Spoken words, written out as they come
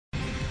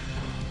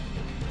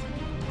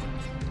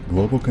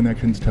Global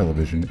Connections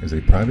Television is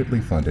a privately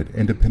funded,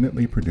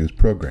 independently produced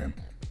program.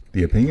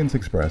 The opinions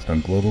expressed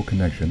on Global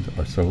Connections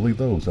are solely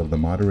those of the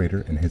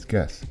moderator and his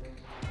guests.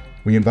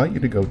 We invite you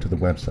to go to the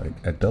website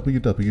at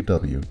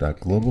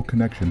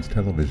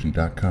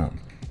www.globalconnectionstelevision.com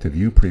to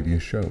view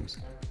previous shows.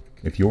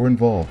 If you're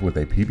involved with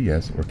a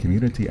PBS or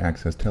community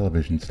access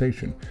television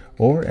station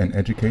or an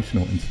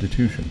educational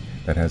institution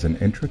that has an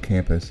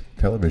intra-campus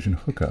television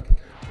hookup,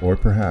 or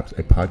perhaps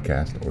a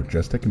podcast or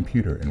just a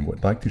computer and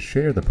would like to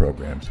share the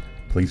programs,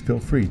 please feel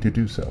free to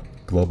do so.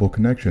 Global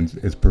Connections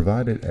is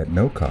provided at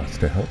no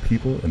cost to help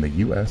people in the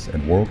U.S.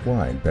 and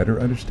worldwide better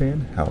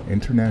understand how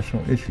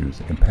international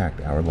issues impact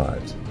our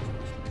lives.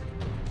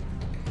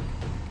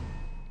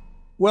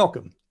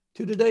 Welcome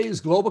to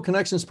today's Global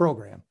Connections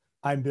program.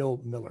 I'm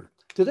Bill Miller.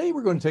 Today,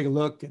 we're going to take a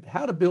look at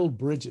how to build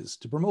bridges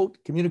to promote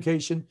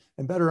communication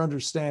and better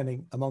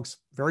understanding amongst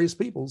various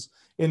peoples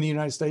in the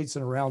United States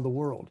and around the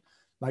world.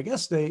 My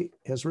guest today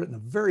has written a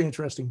very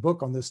interesting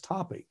book on this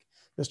topic.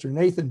 Mr.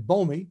 Nathan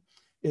Bomey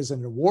is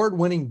an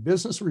award-winning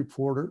business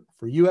reporter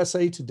for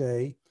USA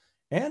Today,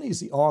 and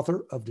he's the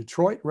author of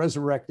Detroit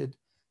Resurrected,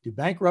 to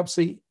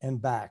Bankruptcy and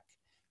Back.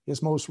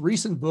 His most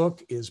recent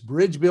book is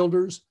Bridge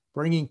Builders,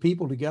 Bringing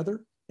People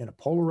Together in a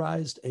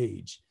Polarized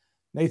Age.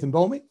 Nathan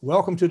Bomey,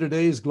 welcome to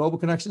today's Global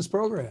Connections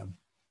program.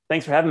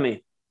 Thanks for having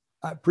me.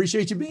 I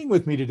appreciate you being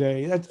with me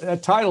today.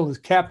 That title is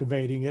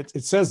captivating.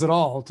 It says it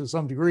all to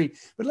some degree.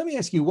 But let me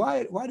ask you,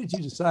 why did you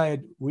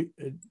decide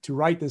to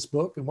write this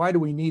book, and why do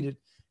we need it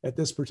at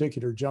this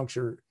particular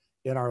juncture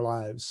in our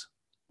lives?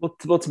 Well,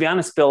 to be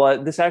honest,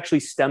 Bill, this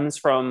actually stems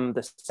from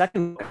the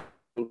second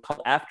book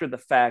called After the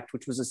Fact,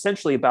 which was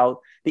essentially about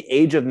the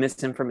age of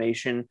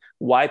misinformation,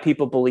 why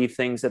people believe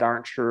things that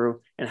aren't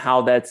true, and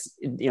how that's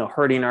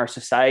hurting our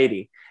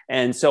society.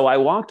 And so I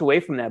walked away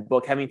from that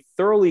book having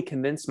thoroughly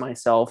convinced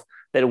myself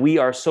that we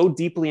are so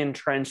deeply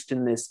entrenched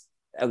in this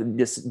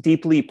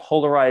deeply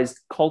polarized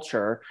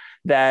culture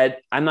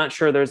that I'm not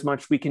sure there's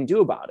much we can do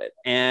about it.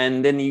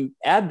 And then you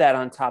add that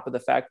on top of the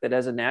fact that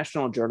as a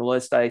national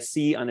journalist, I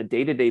see on a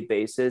day-to-day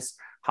basis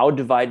how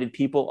divided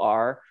people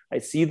are. I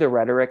see the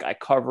rhetoric, I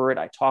cover it,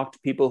 I talk to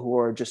people who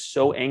are just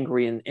so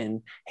angry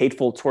and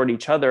hateful toward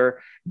each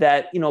other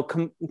that,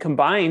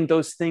 combined,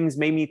 those things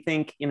made me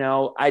think,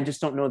 I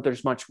just don't know if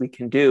there's much we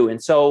can do.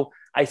 And so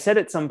I said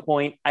at some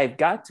point, I've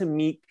got to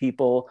meet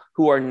people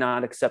who are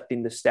not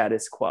accepting the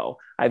status quo.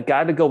 I've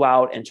got to go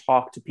out and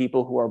talk to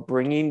people who are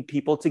bringing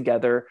people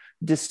together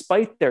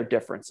despite their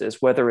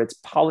differences, whether it's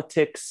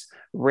politics,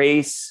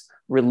 race,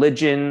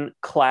 religion,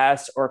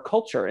 class, or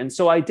culture. And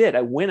so I did.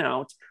 I went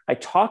out, I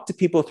talked to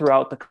people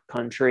throughout the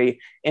country,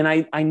 and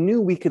I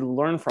knew we could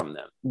learn from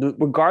them.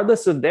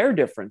 Regardless of their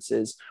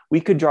differences, we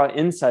could draw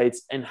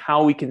insights in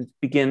how we can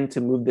begin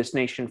to move this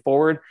nation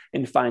forward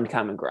and find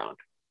common ground.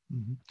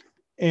 Mm-hmm.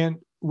 And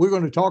we're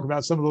going to talk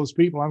about some of those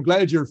people. I'm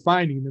glad you're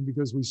finding them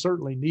because we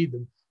certainly need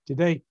them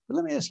today. But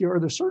let me ask you, are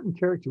there certain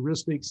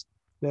characteristics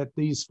that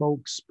these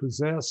folks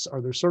possess?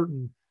 Are there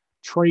certain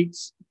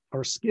traits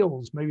or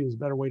skills, maybe is a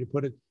better way to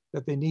put it,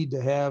 that they need to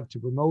have to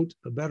promote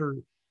a better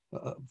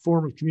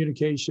form of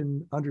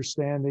communication,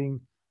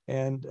 understanding,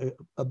 and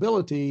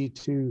ability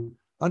to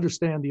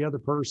understand the other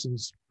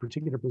person's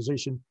particular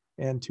position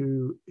and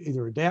to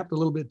either adapt a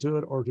little bit to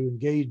it or to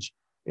engage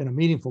in a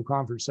meaningful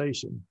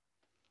conversation?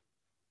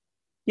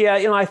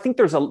 Yeah, I think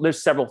there's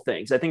several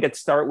things. I think I'd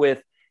start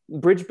with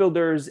bridge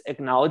builders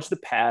acknowledge the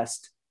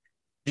past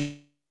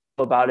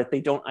about it. They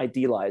don't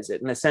idealize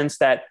it in the sense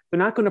that they're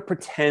not going to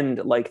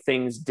pretend like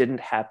things didn't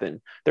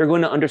happen. They're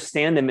going to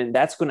understand them, and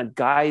that's going to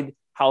guide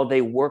how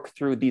they work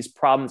through these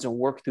problems and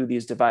work through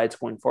these divides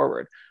going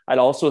forward. I'd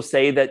also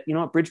say that,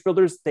 bridge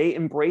builders, they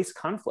embrace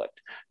conflict.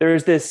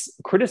 There's this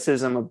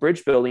criticism of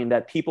bridge building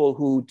that people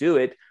who do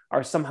it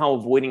are somehow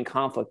avoiding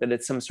conflict, that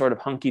it's some sort of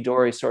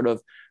hunky-dory sort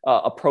of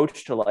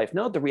approach to life.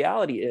 No, the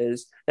reality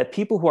is that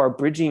people who are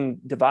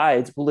bridging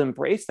divides will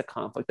embrace the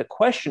conflict. The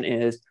question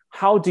is,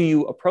 how do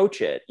you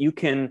approach it? You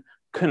can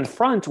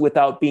confront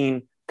without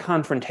being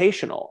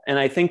confrontational. And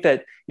I think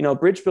that,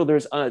 bridge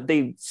builders,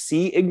 they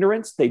see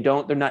ignorance. They're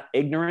not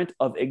ignorant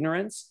of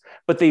ignorance,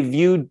 but they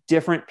view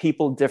different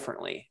people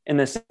differently in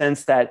the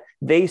sense that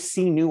they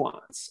see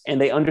nuance and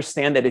they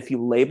understand that if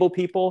you label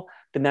people,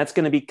 then that's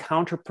going to be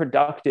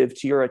counterproductive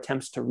to your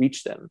attempts to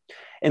reach them.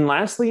 And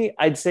lastly,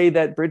 I'd say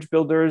that bridge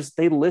builders,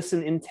 they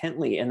listen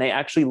intently, and they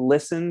actually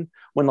listen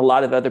when a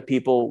lot of other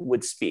people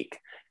would speak,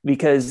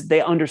 because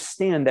they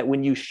understand that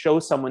when you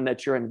show someone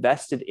that you're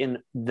invested in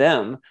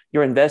them,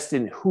 you're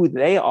invested in who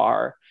they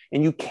are,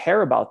 and you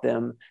care about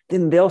them,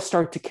 then they'll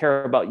start to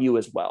care about you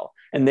as well.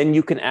 And then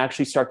you can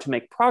actually start to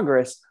make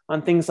progress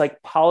on things like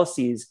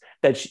policies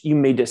that you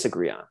may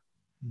disagree on.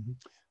 Mm-hmm.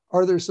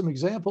 Are there some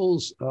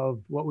examples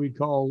of what we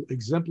call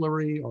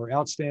exemplary or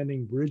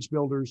outstanding bridge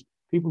builders,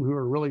 people who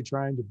are really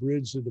trying to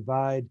bridge the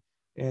divide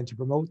and to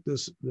promote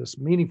this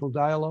meaningful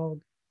dialogue?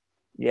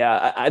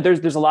 Yeah,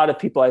 there's a lot of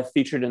people I've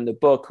featured in the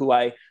book who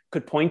I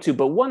could point to,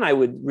 but one I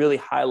would really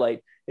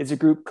highlight is a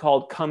group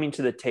called Coming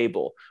to the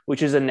Table,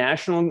 which is a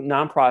national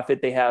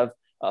nonprofit. They have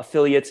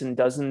affiliates in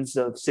dozens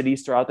of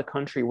cities throughout the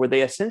country, where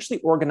they essentially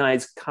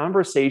organize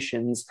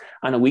conversations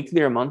on a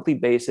weekly or monthly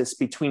basis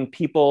between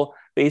people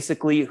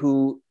basically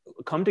who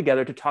come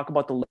together to talk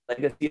about the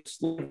legacy of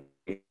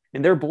slavery.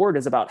 And their board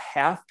is about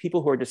half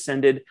people who are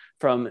descended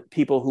from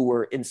people who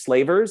were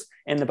enslavers,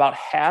 and about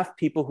half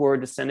people who are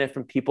descended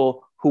from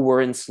people who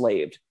were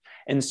enslaved.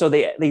 And so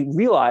they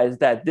realize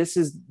that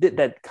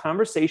that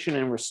conversation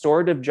and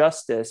restorative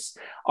justice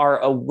are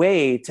a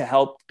way to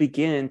help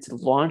begin to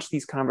launch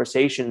these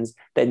conversations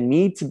that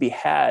need to be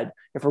had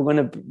if we're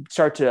going to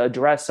start to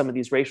address some of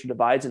these racial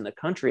divides in the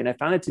country. And I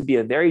found it to be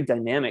a very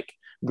dynamic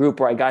group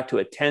where I got to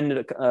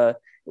attend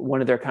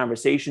one of their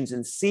conversations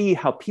and see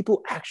how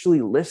people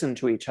actually listen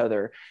to each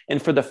other.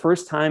 And for the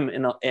first time,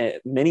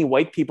 many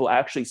white people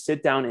actually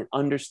sit down and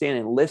understand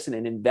and listen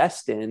and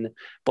invest in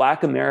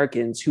Black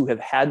Americans who have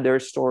had their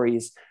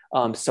stories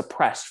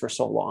suppressed for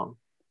so long.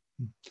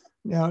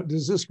 Now,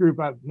 does this group,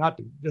 not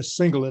to just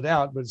single it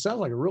out, but it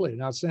sounds like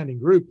an outstanding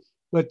group,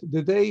 but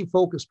do they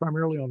focus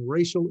primarily on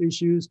racial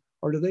issues,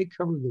 or do they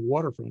cover the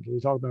waterfront? Do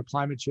they talk about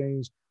climate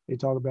change? They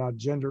talk about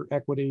gender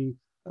equity,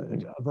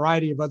 a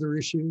variety of other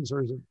issues,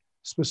 or is it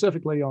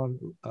specifically on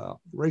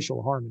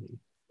racial harmony?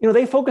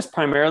 They focus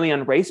primarily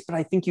on race, but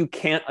I think you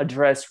can't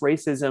address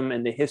racism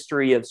and the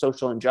history of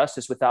social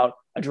injustice without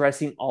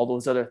addressing all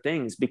those other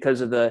things because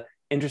of the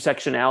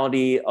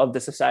intersectionality of the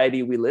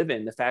society we live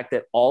in, the fact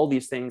that all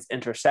these things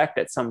intersect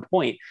at some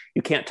point.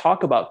 You can't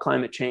talk about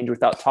climate change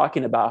without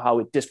talking about how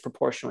it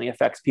disproportionately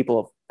affects people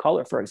of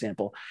color, for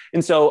example.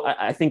 And so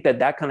I think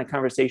that kind of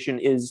conversation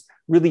is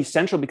really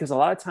central, because a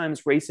lot of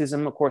times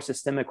racism, of course,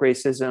 systemic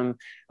racism,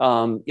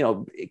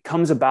 it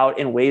comes about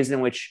in ways in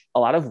which a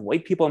lot of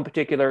white people in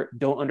particular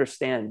don't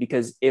understand,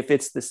 because if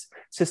it's this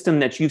system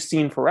that you've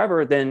seen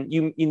forever, then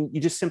you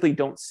just simply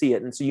don't see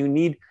it. And so you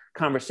need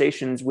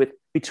conversations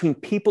between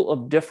people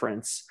of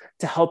difference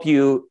to help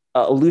you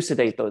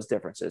elucidate those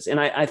differences. And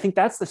I think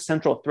that's the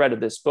central thread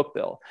of this book,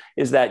 Bill,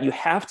 is that you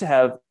have to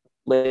have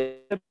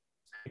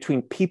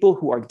between people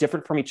who are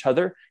different from each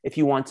other if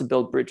you want to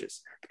build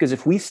bridges. Because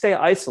if we stay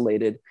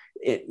isolated,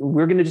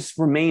 we're going to just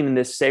remain in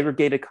this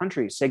segregated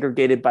country,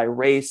 segregated by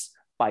race,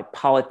 by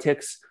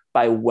politics,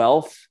 by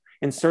wealth,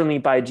 and certainly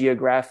by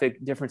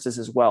geographic differences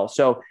as well.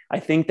 So I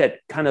think that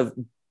kind of,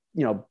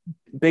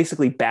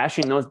 basically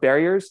bashing those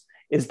barriers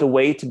is the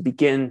way to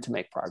begin to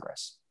make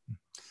progress.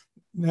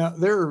 Now,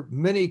 there are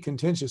many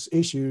contentious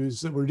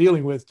issues that we're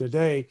dealing with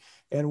today.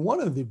 And one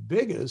of the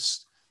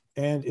biggest,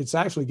 and it's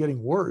actually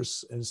getting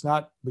worse, and it's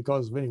not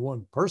because of any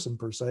one person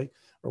per se,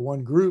 or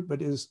one group,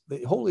 but is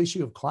the whole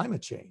issue of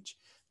climate change.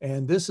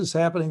 And this is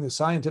happening. The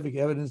scientific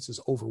evidence is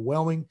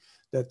overwhelming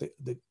that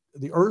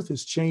the earth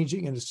is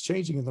changing, and it's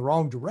changing in the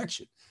wrong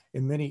direction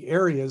in many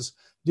areas.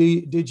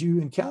 Did you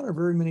encounter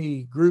very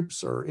many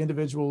groups or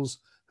individuals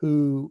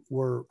who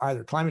were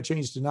either climate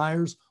change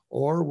deniers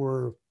or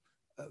were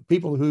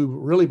people who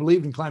really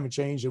believed in climate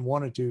change and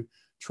wanted to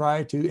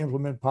try to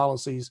implement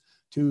policies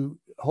to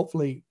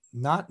hopefully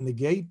not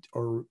negate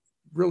or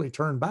really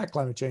turn back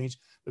climate change,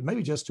 but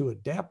maybe just to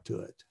adapt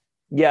to it?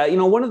 Yeah,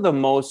 one of the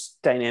most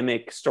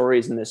dynamic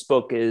stories in this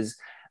book is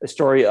a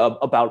story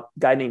about a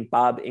guy named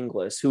Bob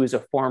Inglis, who is a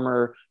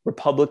former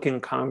Republican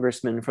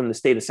congressman from the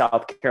state of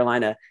South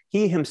Carolina.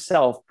 He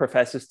himself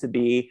professes to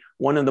be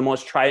one of the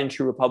most tried and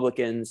true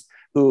Republicans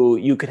who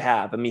you could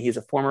have. I mean, he's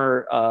a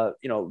former,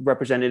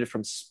 representative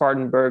from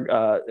Spartanburg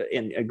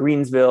in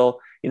Greensville.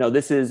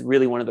 This is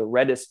really one of the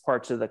reddest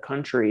parts of the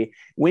country.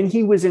 When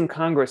he was in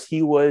Congress,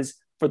 he was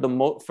for the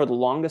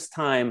longest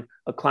time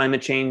a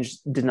climate change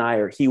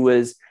denier. He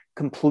was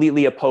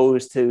completely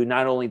opposed to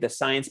not only the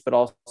science, but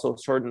also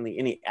certainly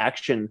any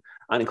action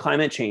on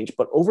climate change.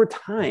 But over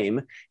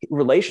time,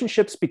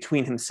 relationships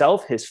between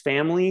himself, his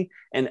family,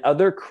 and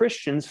other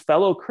Christians,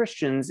 fellow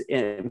Christians,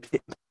 in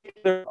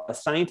particular, a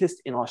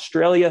scientist in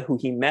Australia who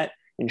he met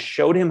and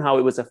showed him how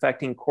it was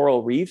affecting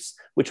coral reefs,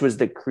 which was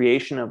the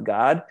creation of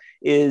God,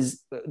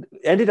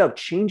 ended up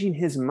changing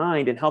his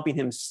mind and helping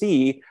him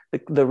see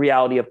the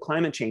reality of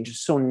climate change.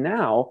 So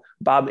now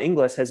Bob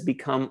Inglis has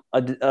become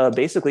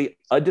basically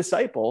a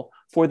disciple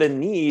for the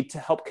need to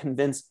help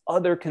convince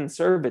other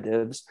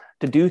conservatives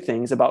to do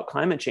things about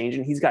climate change.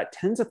 And he's got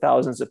tens of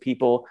thousands of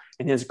people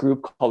in his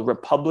group called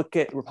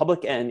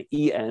Republican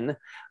EN,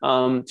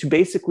 to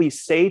basically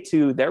say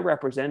to their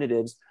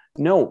representatives,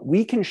 no,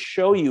 we can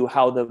show you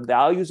how the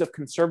values of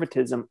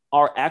conservatism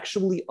are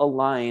actually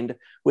aligned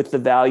with the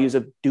values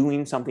of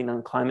doing something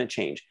on climate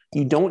change.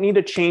 You don't need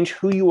to change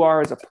who you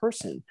are as a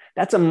person.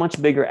 That's a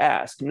much bigger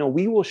ask.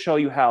 We will show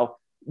you how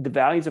the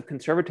values of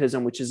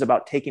conservatism, which is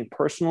about taking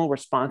personal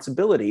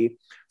responsibility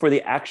for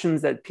the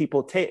actions that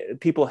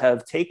people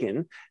have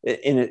taken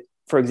in it,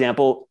 for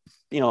example,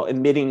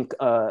 emitting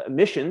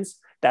emissions.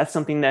 That's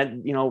something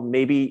that,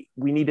 maybe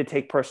we need to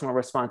take personal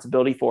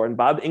responsibility for. And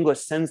Bob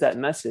Inglis sends that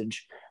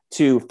message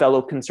to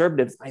fellow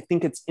conservatives. I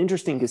think it's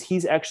interesting because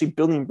he's actually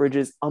building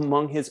bridges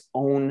among his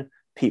own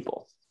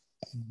people.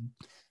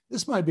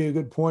 This might be a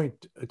good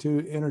point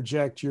to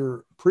interject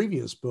your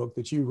previous book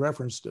that you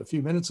referenced a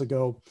few minutes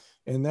ago,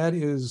 and that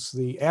is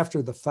the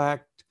After the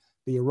Fact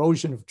The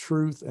Erosion of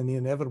Truth and the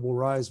Inevitable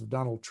Rise of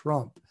Donald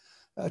Trump.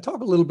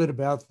 Talk a little bit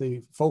about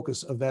the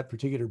focus of that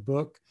particular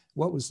book.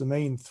 What was the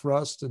main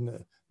thrust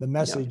and the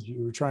message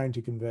you were trying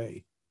to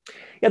convey?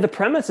 Yeah, the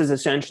premise is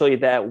essentially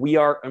that we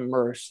are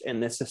immersed in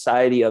this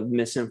society of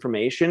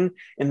misinformation,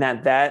 and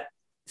that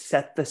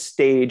set the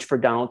stage for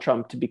Donald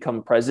Trump to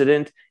become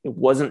president. It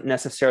wasn't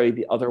necessarily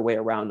the other way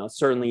around. Now,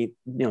 certainly,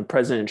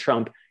 President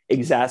Trump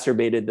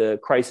exacerbated the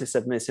crisis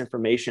of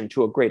misinformation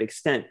to a great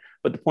extent.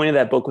 But the point of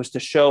that book was to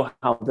show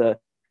how the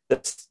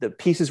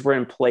pieces were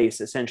in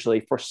place essentially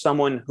for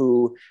someone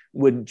who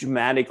would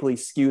dramatically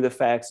skew the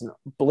facts and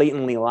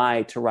blatantly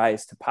lie to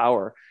rise to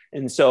power.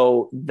 And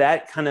so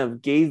that kind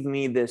of gave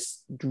me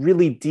this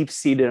really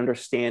deep-seated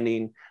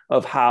understanding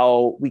of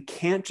how we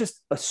can't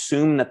just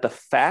assume that the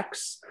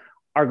facts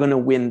are going to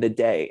win the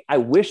day. I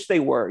wish they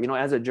were.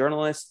 As a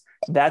journalist,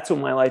 that's what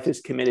my life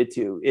is committed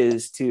to,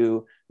 is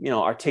to,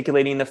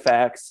 articulating the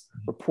facts,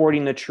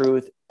 reporting the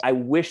truth. I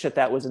wish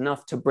that was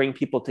enough to bring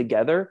people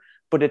together,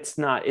 but it's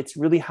not. It's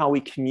really how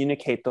we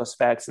communicate those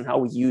facts and how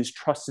we use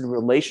trusted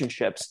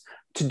relationships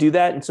to do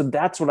that. And so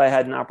that's what I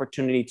had an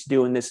opportunity to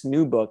do in this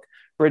new book,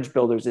 Bridge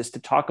Builders, is to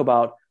talk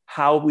about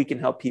how we can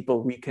help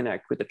people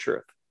reconnect with the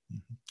truth.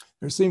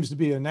 There seems to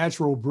be a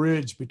natural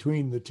bridge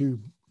between the two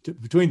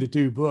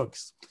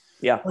books.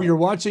 Yeah. Well, you're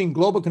watching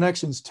Global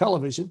Connections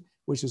Television,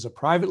 which is a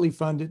privately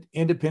funded,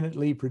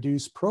 independently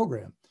produced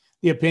program.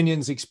 The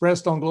opinions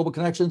expressed on Global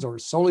Connections are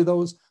solely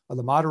those of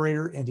the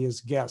moderator and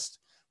his guest.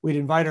 We'd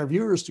invite our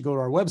viewers to go to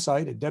our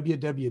website at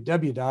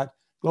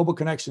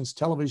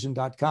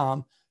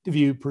www.globalconnectionstelevision.com to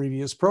view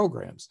previous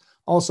programs.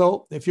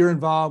 Also, if you're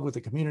involved with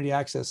a community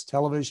access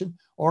television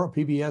or a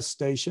PBS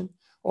station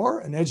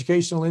or an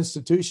educational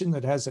institution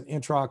that has an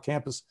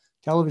intra-campus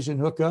television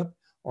hookup,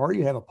 or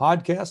you have a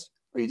podcast,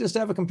 or you just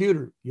have a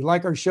computer, you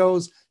like our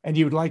shows and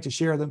you would like to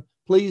share them,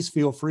 please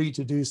feel free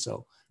to do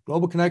so.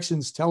 Global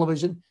Connections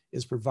Television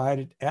is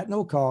provided at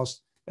no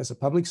cost as a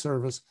public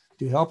service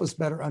to help us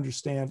better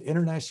understand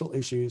international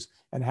issues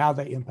and how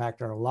they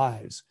impact our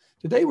lives.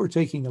 Today, we're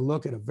taking a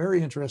look at a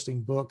very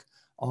interesting book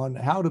on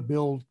how to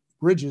build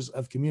bridges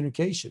of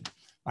communication.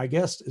 My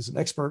guest is an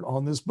expert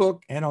on this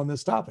book and on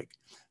this topic.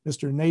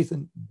 Mr.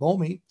 Nathan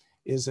Bomey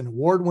is an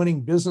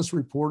award-winning business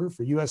reporter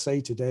for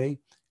USA Today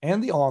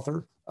and the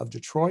author of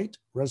Detroit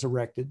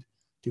Resurrected,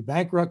 To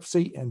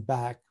Bankruptcy and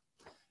Back.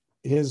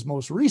 His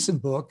most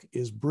recent book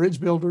is Bridge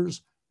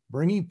Builders,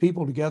 Bringing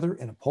People Together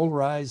in a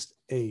Polarized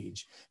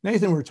Age.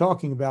 Nathan, we're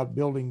talking about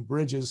building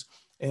bridges,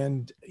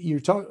 and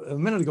a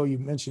minute ago you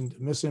mentioned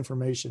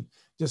misinformation,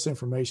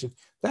 disinformation.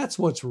 That's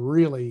what's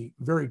really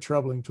very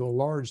troubling to a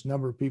large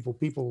number of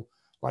people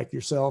like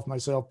yourself,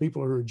 myself,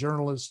 people who are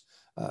journalists,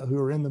 who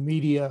are in the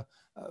media,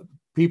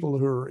 people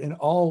who are in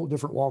all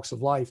different walks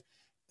of life.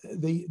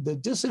 The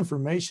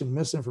disinformation,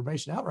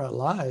 misinformation, outright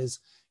lies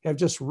have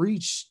just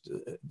reached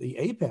the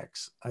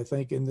apex, I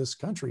think, in this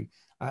country.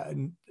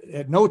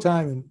 At no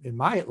time in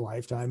my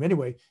lifetime,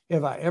 anyway,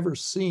 have I ever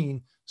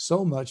seen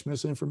so much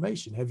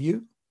misinformation. Have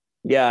you?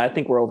 Yeah, I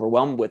think we're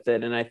overwhelmed with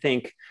it. And I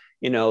think,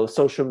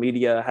 social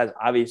media has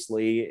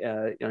obviously,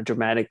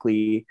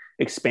 dramatically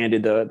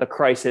expanded the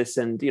crisis.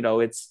 And,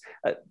 it's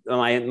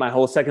my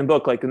whole second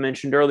book, like I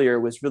mentioned earlier,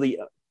 was really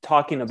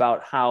talking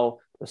about how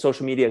the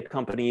social media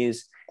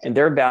companies and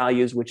their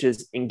values, which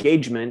is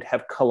engagement,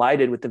 have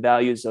collided with the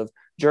values of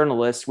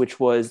journalists, which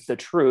was the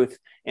truth.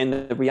 And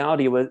the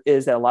reality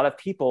is that a lot of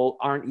people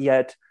aren't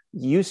yet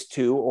used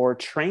to or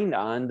trained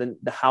on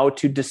the how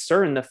to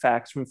discern the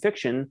facts from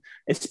fiction,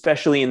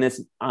 especially in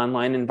this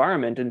online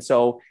environment. And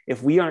so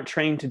if we aren't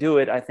trained to do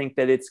it, I think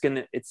that it's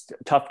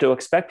tough to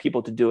expect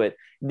people to do it.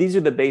 These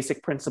are the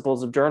basic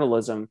principles of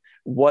journalism: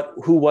 what,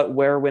 who, what,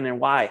 where, when, and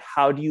why.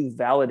 How do you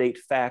validate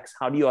facts?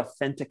 How do you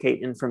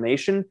authenticate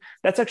information?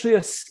 That's actually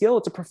a skill.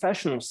 It's a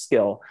professional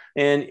skill,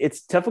 and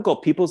it's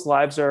difficult. People's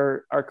lives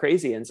are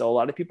crazy, and so a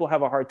lot of people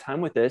have a hard time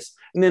with this.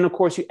 And then, of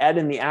course, you add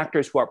in the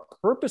actors who are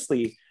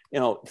purposely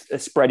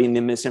spreading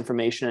the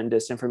misinformation and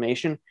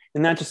disinformation,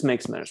 and that just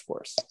makes matters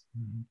worse.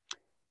 Mm-hmm.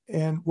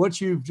 And what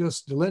you've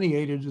just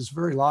delineated is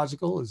very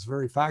logical, is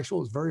very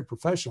factual, is very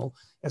professional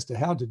as to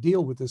how to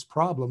deal with this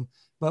problem.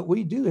 But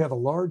we do have a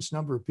large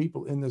number of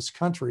people in this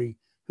country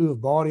who have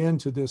bought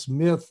into this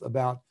myth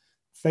about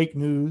fake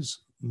news.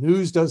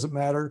 News doesn't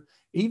matter.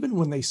 Even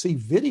when they see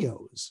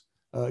videos,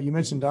 you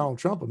mentioned Donald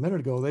Trump a minute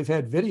ago, they've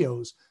had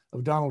videos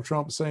of Donald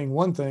Trump saying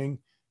one thing,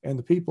 and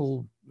the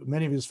people,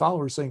 many of his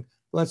followers, saying,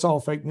 well, that's all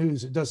fake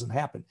news. It doesn't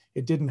happen.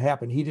 It didn't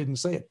happen. He didn't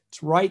say it.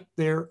 It's right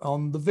there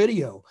on the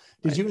video.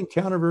 Did you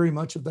encounter very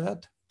much of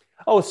that?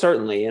 Oh,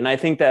 certainly. And I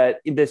think that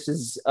this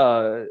is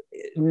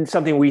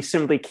something we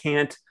simply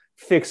can't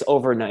fix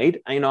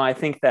overnight. I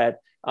think that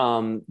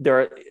there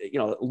are,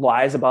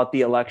 lies about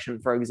the election,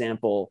 for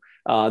example,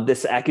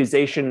 this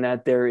accusation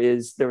that there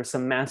was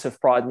some massive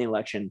fraud in the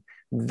election.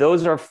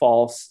 Those are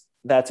false.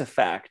 That's a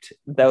fact.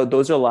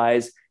 Those are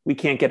lies. We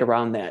can't get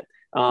around that.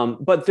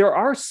 But there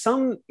are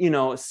some,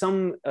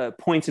 some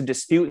points of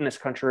dispute in this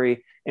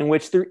country in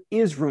which there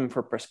is room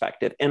for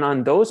perspective. And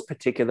on those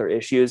particular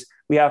issues,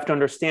 we have to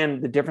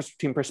understand the difference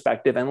between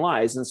perspective and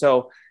lies. And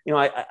so,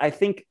 I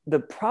think the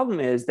problem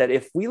is that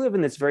if we live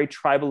in this very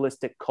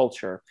tribalistic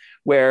culture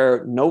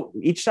where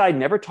each side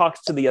never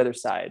talks to the other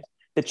side,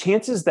 the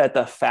chances that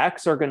the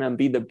facts are going to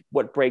be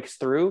what breaks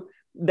through,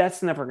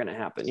 that's never going to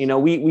happen.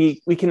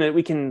 We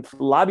can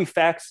lobby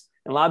facts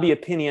and lobby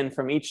opinion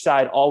from each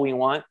side all we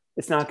want.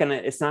 It's not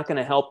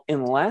gonna help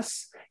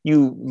unless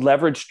you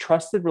leverage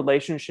trusted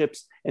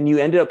relationships and you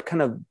ended up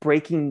kind of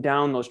breaking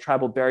down those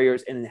tribal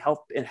barriers and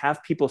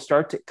have people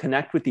start to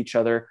connect with each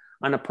other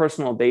on a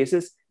personal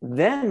basis.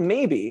 Then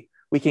maybe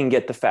we can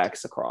get the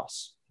facts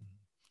across.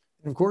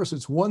 And of course,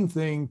 it's one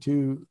thing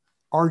to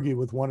argue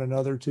with one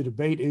another, to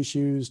debate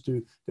issues,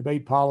 to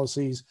debate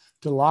policies,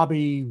 to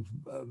lobby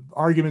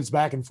arguments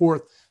back and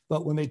forth.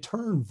 But when they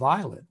turn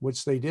violent,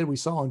 which they did, we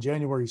saw on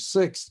January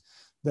 6th,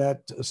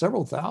 that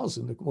several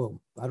thousand, well,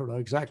 I don't know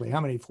exactly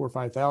how many, 4,000 or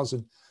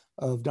 5,000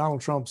 of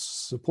Donald Trump's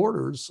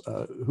supporters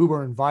who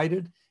were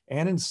invited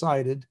and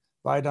incited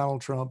by Donald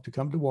Trump to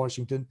come to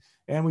Washington.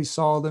 And we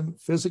saw them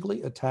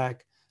physically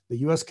attack the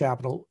U.S.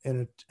 Capitol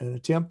in an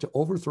attempt to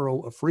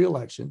overthrow a free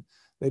election.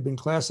 They've been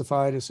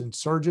classified as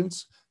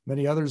insurgents.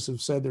 Many others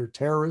have said they're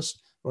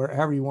terrorists, or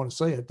however you want to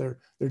say it. They're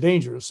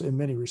dangerous in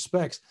many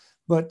respects.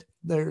 But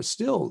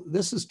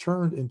this has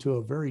turned into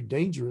a very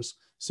dangerous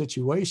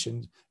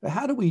situation.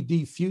 How do we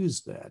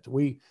defuse that?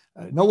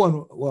 No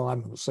one, well,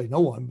 I'm going to say no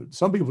one, but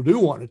some people do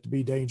want it to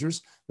be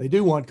dangerous. They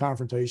do want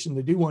confrontation.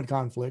 They do want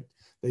conflict.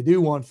 They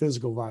do want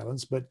physical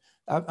violence. But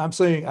I'm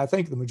saying I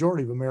think the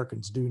majority of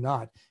Americans do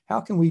not.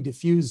 How can we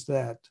diffuse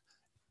that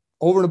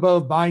over and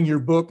above buying your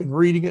book and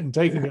reading it and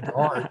taking it to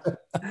heart?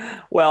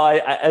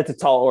 Well, it's a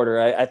tall order.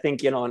 I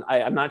think, and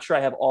I'm not sure I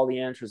have all the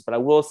answers, but I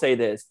will say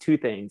this, two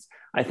things.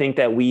 I think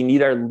that we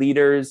need our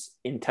leaders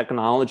in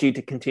technology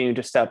to continue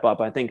to step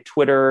up. I think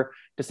Twitter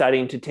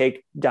deciding to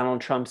take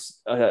Donald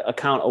Trump's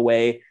account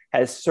away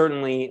has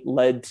certainly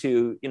led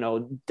to,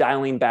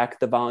 dialing back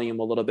the volume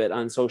a little bit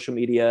on social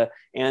media.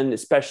 And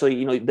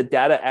especially, the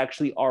data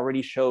actually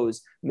already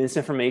shows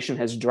misinformation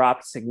has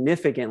dropped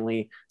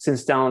significantly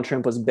since Donald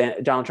Trump was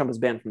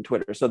banned from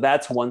Twitter. So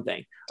that's one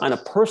thing. On a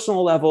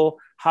personal level,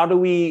 how do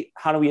we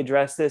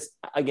address this?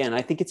 Again,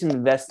 I think it's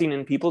investing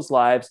in people's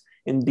lives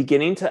and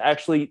beginning to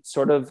actually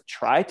sort of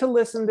try to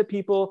listen to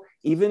people,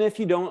 even if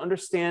you don't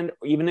understand,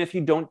 or even if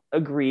you don't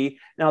agree.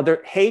 Now,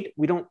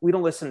 we don't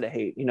listen to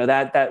hate,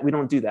 that we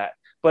don't do that.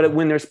 But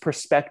when there's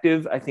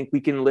perspective, I think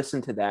we can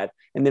listen to that,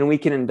 and then we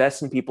can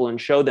invest in people and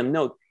show them,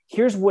 no,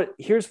 here's what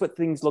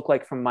things look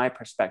like from my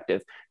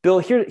perspective. Bill,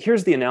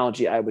 here's the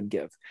analogy I would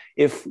give.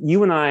 If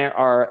you and I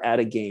are at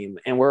a game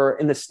and we're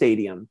in the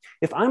stadium,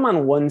 if I'm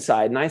on one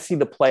side and I see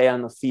the play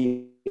on the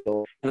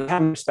field and I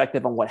have a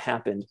perspective on what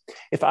happened,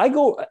 if I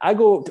go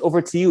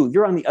over to you,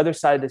 you're on the other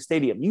side of the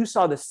stadium, you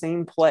saw the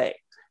same play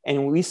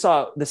and we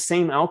saw the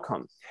same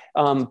outcome,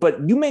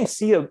 but you may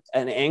see an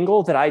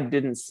angle that I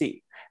didn't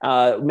see.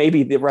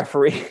 Maybe the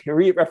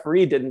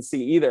referee didn't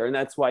see either, and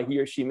that's why he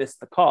or she missed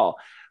the call.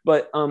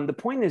 But the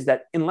point is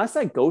that unless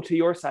I go to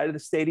your side of the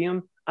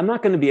stadium, I'm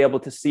not going to be able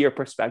to see your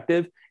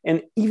perspective.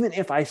 And even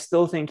if I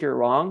still think you're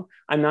wrong,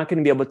 I'm not going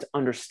to be able to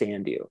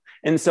understand you.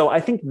 And so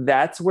I think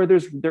that's where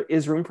there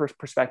is room for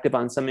perspective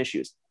on some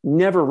issues.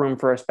 Never room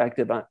for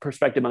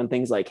perspective on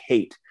things like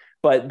hate.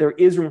 But there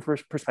is room for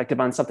perspective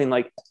on something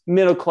like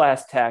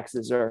middle-class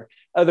taxes or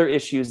other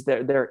issues.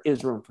 There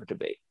is room for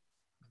debate.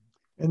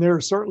 And there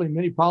are certainly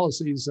many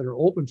policies that are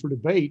open for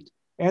debate,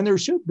 and there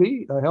should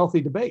be a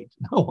healthy debate.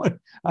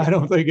 I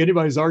don't think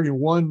anybody's arguing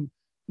one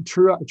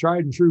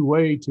tried and true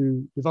way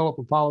to develop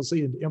a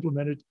policy and to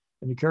implement it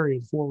and to carry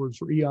it forward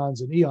for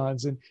eons and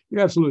eons. And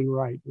you're absolutely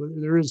right.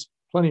 There is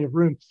plenty of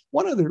room.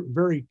 One other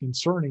very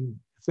concerning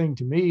thing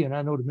to me, and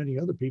I know to many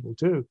other people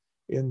too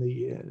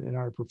in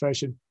our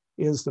profession,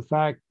 is the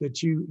fact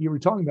that you were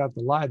talking about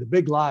the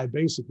big lie,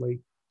 basically,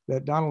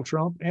 that Donald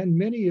Trump and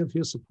many of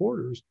his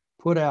supporters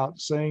put out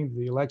saying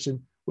the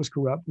election was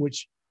corrupt,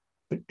 which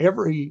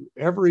every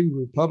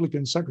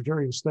Republican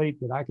Secretary of State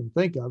that I can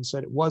think of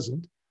said it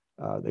wasn't.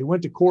 They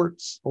went to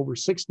courts over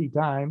 60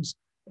 times.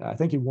 I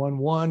think he won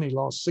one. He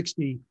lost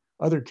 60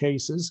 other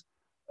cases,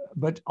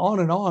 but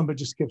on and on, but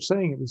just kept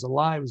saying it was a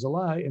lie, it was a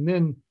lie. And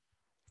then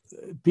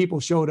people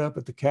showed up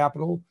at the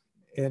Capitol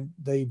and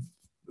they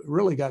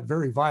really got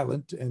very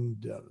violent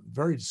and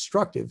very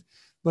destructive.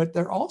 But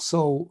there are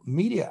also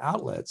media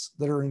outlets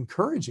that are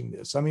encouraging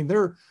this. I mean,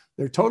 they're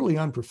totally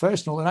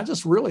unprofessional. And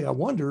I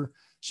wonder,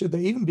 should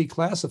they even be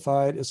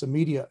classified as a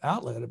media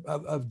outlet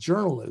of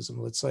journalism,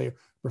 let's say,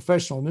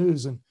 professional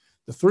news? And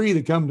the three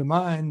that come to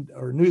mind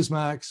are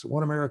Newsmax,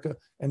 One America,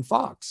 and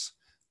Fox.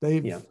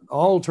 They've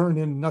all turned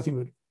into nothing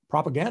but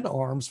propaganda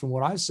arms from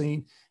what I've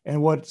seen.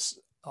 And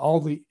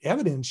all the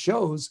evidence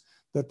shows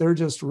that they're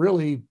just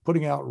really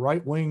putting out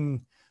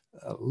right-wing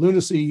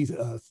lunacy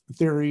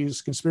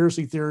theories,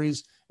 conspiracy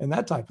theories, and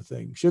that type of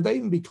thing. Should they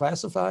even be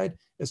classified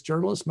as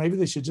journalists? Maybe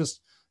they should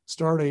just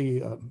start I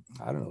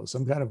don't know,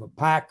 some kind of a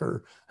PAC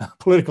or a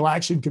political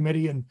action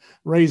committee and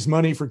raise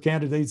money for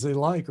candidates they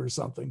like or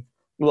something.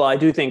 Well, I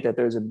do think that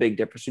there's a big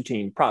difference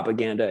between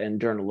propaganda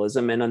and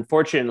journalism. And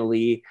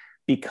unfortunately,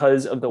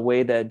 because of the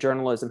way that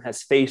journalism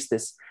has faced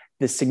this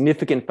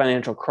significant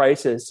financial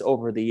crisis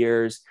over the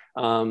years,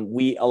 a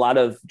lot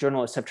of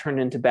journalists have turned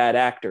into bad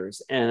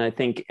actors, and I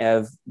think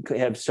have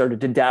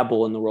started to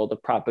dabble in the world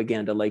of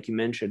propaganda, like you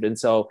mentioned. And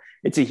so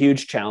it's a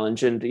huge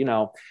challenge. And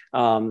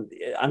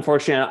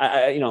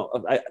unfortunately,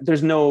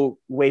 there's no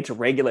way to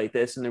regulate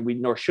this, and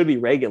nor should we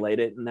regulate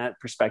it. In that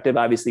perspective,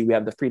 obviously, we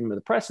have the freedom of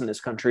the press in this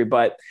country,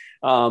 but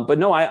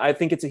no, I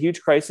think it's a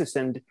huge crisis.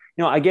 And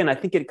again, I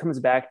think it comes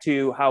back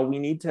to how we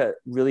need to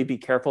really be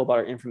careful about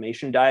our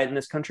information diet in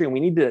this country, and we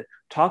need to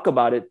talk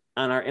about it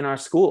in our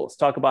schools.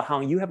 Talk about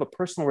how you have a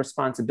personal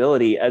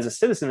responsibility as a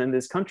citizen in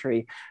this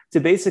country to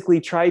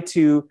basically try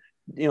to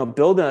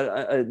build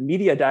a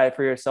media diet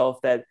for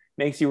yourself that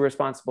makes you a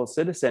responsible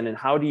citizen. And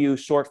how do you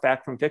sort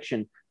fact from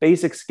fiction?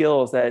 Basic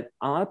skills that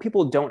a lot of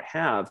people don't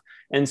have.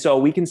 And so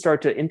we can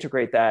start to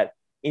integrate that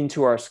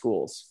into our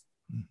schools.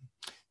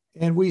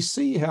 And we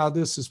see how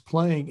this is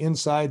playing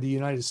inside the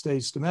United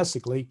States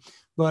domestically.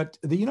 But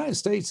the United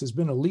States has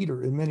been a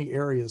leader in many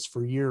areas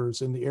for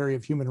years, in the area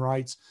of human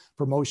rights,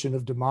 promotion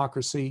of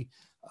democracy,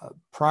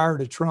 prior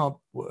to Trump,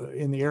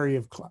 in the area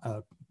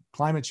of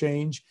climate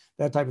change,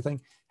 that type of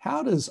thing.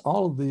 How does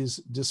all of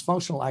these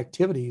dysfunctional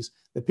activities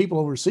that people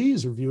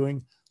overseas are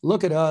viewing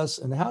look at us,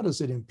 and how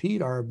does it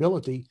impede our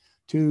ability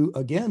to,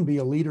 again, be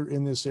a leader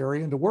in this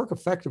area and to work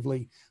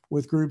effectively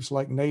with groups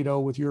like NATO,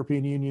 with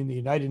European Union, the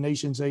United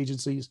Nations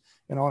agencies,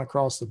 and on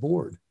across the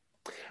board?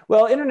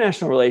 Well,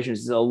 international relations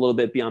is a little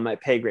bit beyond my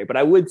pay grade, but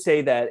I would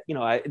say that,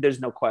 there's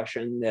no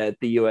question that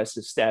the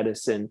U.S.'s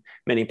status in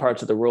many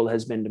parts of the world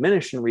has been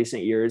diminished in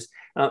recent years.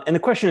 And the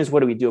question is, what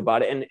do we do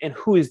about it, and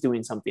who is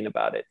doing something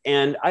about it?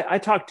 And I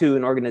talked to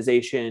an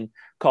organization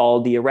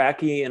called the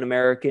Iraqi and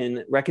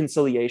American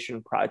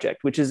Reconciliation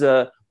Project, which is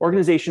an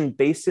organization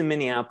based in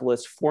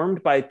Minneapolis,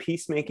 formed by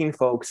peacemaking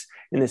folks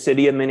in the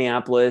city of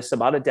Minneapolis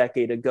about a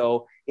decade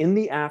ago in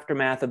the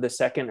aftermath of the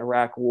Second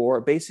Iraq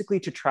War, basically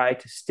to try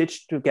to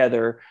stitch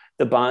together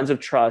the bonds of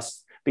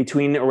trust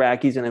between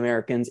Iraqis and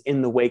Americans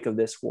in the wake of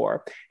this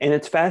war. And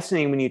it's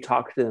fascinating when you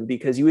talk to them,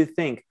 because you would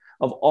think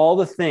of all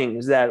the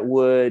things that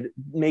would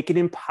make it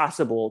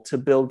impossible to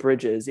build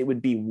bridges, it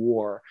would be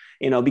war,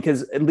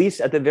 because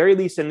at the very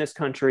least in this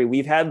country,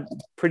 we've had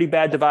pretty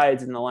bad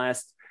divides in the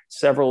last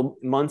several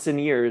months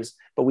and years,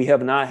 but we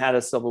have not had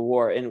a civil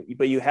war.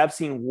 But you have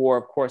seen war,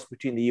 of course,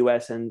 between the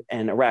U.S. and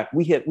Iraq.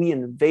 We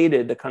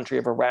invaded the country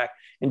of Iraq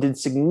and did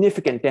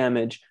significant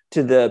damage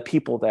to the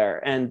people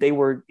there. And they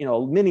were,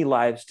 many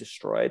lives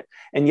destroyed.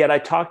 And yet I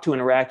talked to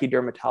an Iraqi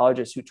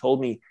dermatologist who told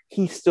me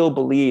he still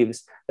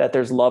believes that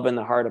there's love in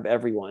the heart of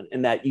everyone,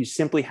 and that you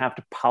simply have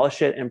to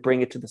polish it and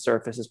bring it to the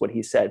surface, is what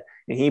he said.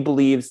 And he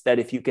believes that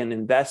if you can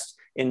invest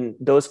in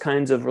those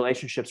kinds of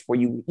relationships where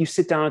you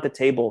sit down at the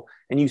table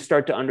and you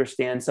start to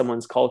understand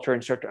someone's culture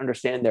and start to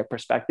understand their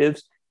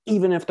perspectives,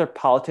 even if their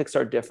politics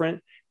are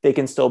different, they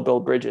can still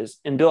build bridges.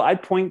 And Bill,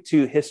 I'd point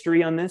to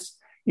history on this.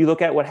 You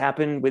look at what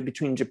happened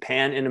between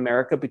Japan and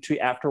America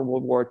after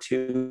World War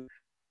II,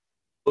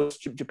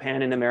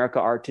 Japan and America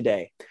are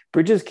today.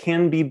 Bridges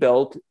can be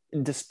built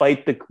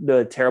despite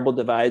the terrible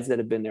divides that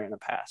have been there in the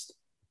past.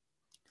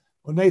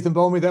 Well, Nathan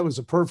Bomey, that was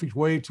a perfect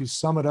way to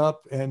sum it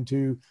up and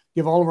to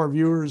give all of our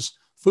viewers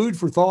food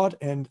for thought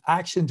and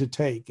action to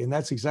take. And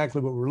that's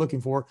exactly what we're looking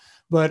for.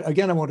 But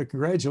again, I want to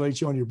congratulate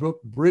you on your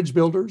book, Bridge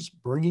Builders,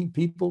 Bringing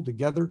People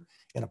Together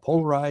in a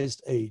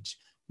Polarized Age.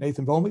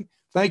 Nathan Bomey,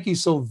 thank you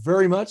so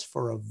very much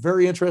for a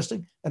very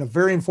interesting and a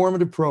very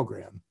informative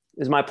program.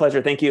 It's my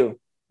pleasure. Thank you.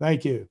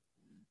 Thank you.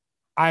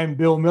 I'm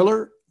Bill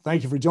Miller.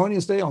 Thank you for joining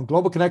us today on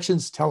Global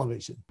Connections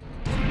Television.